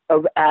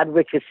of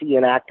advocacy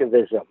and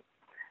activism.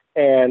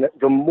 And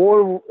the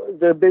more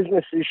the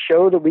businesses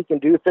show that we can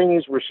do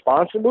things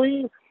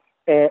responsibly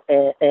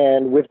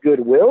and with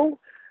goodwill,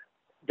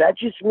 that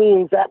just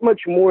means that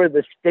much more of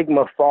the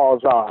stigma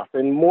falls off,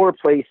 and more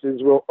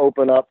places will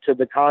open up to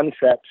the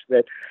concepts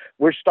that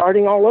we're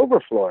starting all over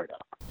Florida.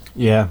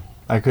 Yeah,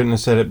 I couldn't have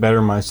said it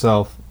better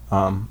myself.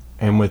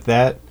 And with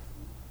that,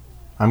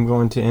 I'm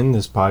going to end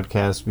this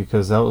podcast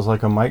because that was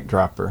like a mic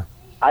dropper.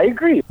 I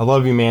agree. I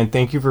love you, man.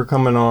 Thank you for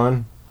coming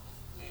on.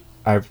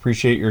 I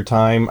appreciate your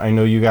time. I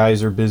know you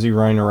guys are busy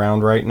running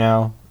around right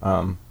now.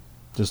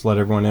 Just let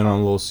everyone in on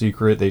a little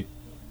secret.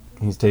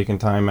 He's taking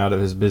time out of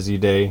his busy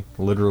day,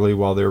 literally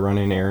while they're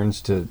running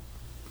errands, to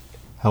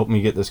help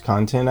me get this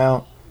content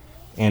out.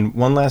 And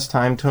one last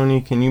time,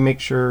 Tony, can you make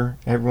sure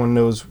everyone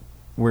knows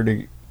where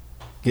to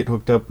get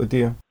hooked up with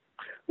you?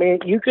 Man,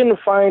 you can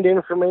find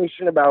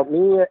information about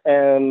me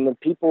and the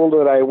people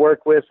that I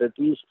work with at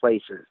these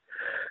places,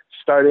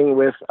 starting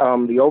with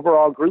the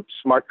overall group,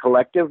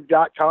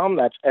 smartcollective.com.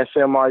 That's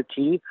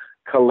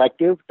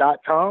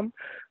SMRTcollective.com.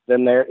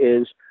 Then there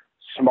is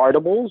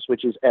SMRTables,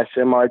 which is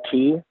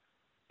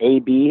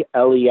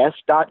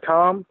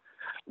SMRTables.com.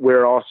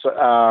 We're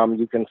also,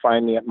 you can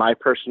find me at my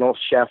personal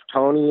Chef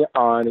Tony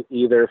on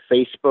either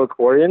Facebook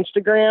or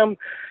Instagram,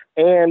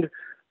 and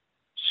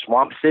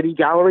Swamp City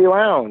Gallery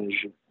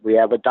Lounge. We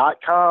have a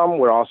 .com.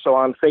 We're also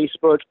on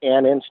Facebook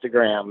and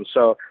Instagram.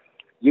 So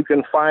you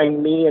can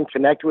find me and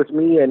connect with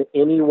me in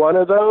any one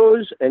of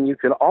those. And you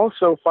can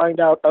also find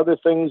out other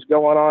things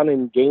going on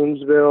in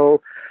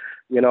Gainesville.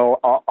 You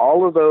know,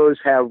 all of those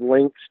have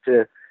links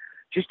to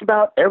just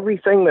about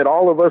everything that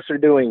all of us are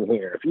doing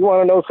here. If you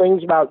want to know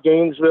things about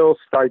Gainesville,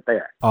 start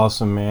there.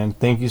 Awesome, man.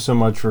 Thank you so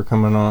much for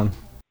coming on.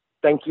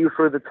 Thank you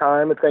for the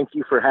time, and thank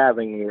you for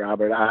having me,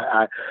 Robert.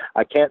 I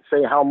can't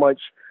say how much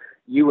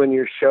you and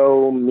your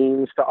show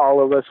means to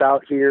all of us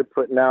out here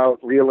putting out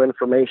real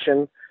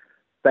information.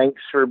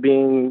 Thanks for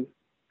being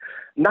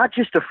not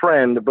just a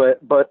friend, but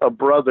a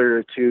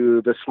brother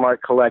to the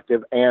Smart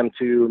Collective and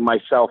to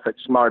myself at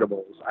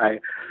SMRTables.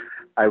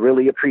 I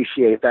really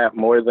appreciate that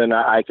more than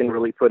I can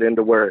really put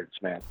into words,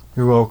 man.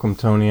 You're welcome,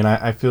 Tony, and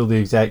I feel the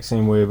exact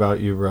same way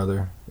about you,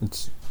 brother.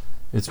 It's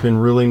been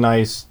really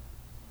nice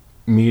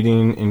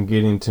meeting and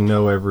getting to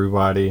know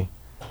everybody,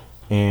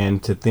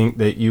 and to think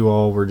that you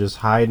all were just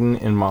hiding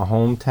in my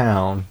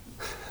hometown.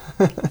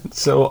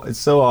 It's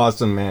so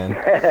awesome, man.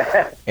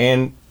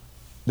 And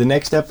the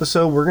next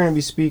episode, we're going to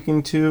be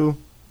speaking to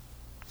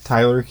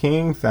Tyler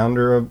King,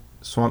 founder of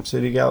Swamp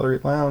City Gallery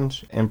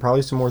Lounge, and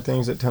probably some more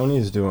things that Tony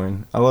is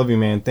doing. I love you,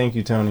 man. Thank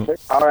you, Tony.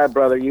 All right,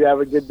 brother. You have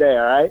a good day,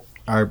 all right?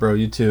 All right, bro.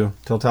 You too.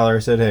 Tell Tyler I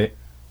said hey.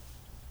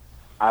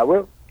 I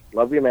will.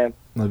 Love you, man.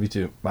 Love you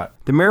too. Bye.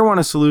 The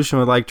Marijuana Solution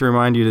would like to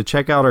remind you to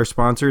check out our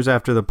sponsors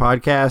after the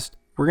podcast.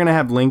 We're going to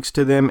have links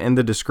to them in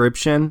the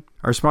description.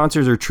 Our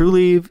sponsors are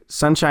TrueLeaf,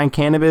 Sunshine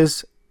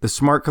Cannabis, The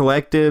Smart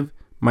Collective,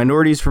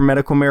 Minorities for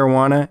Medical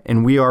Marijuana,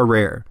 and We Are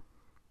Rare.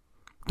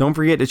 Don't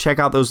forget to check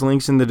out those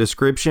links in the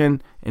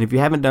description, and if you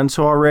haven't done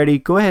so already,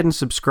 go ahead and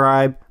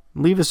subscribe.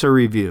 Leave us a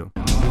review.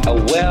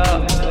 Aware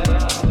of the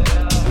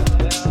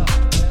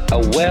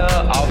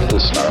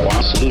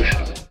Marijuana Solution.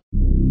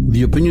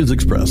 The opinions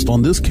expressed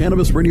on this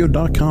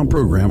CannabisRadio.com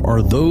program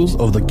are those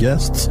of the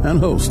guests and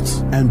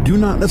hosts and do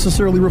not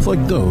necessarily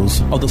reflect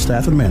those of the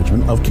staff and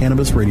management of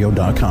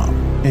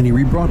CannabisRadio.com. Any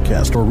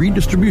rebroadcast or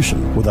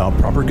redistribution without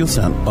proper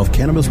consent of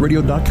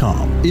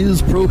CannabisRadio.com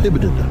is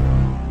prohibited.